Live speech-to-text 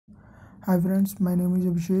Hi friends, my name is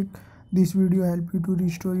Abhishek. This video help you to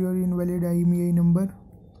restore your invalid IMEI number.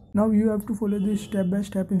 Now you have to follow this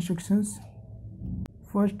step-by-step instructions.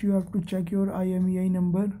 First you have to check your IMEI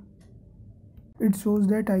number. It shows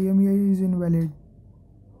that IMEI is invalid.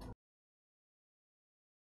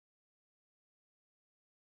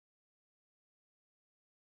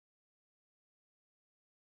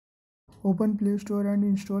 Open Play Store and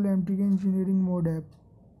install MTK Engineering Mode app.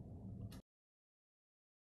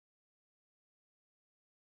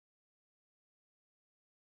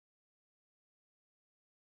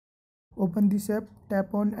 Open this app,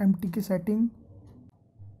 tap on MTK setting,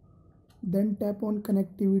 then tap on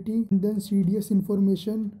connectivity, then CDS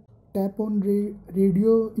information, tap on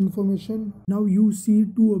radio information. Now you see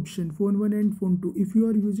two options, phone 1 and phone 2. If you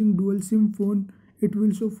are using dual SIM phone, it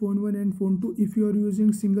will show phone 1 and phone 2. If you are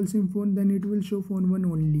using single SIM phone, then it will show phone 1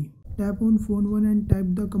 only. Tap on phone 1 and type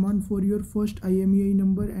the command for your first IMEI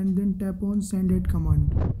number and then tap on send it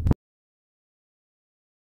command.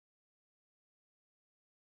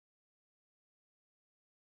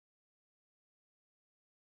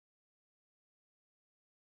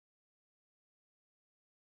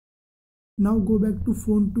 Now go back to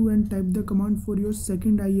phone 2 and type the command for your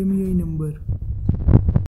second IMEI number.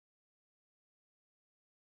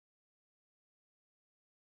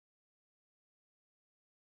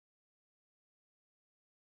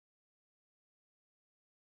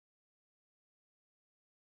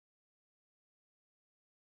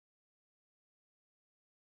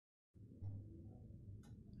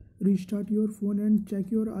 Restart your phone and check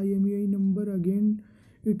your IMEI number again.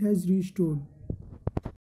 It has restored.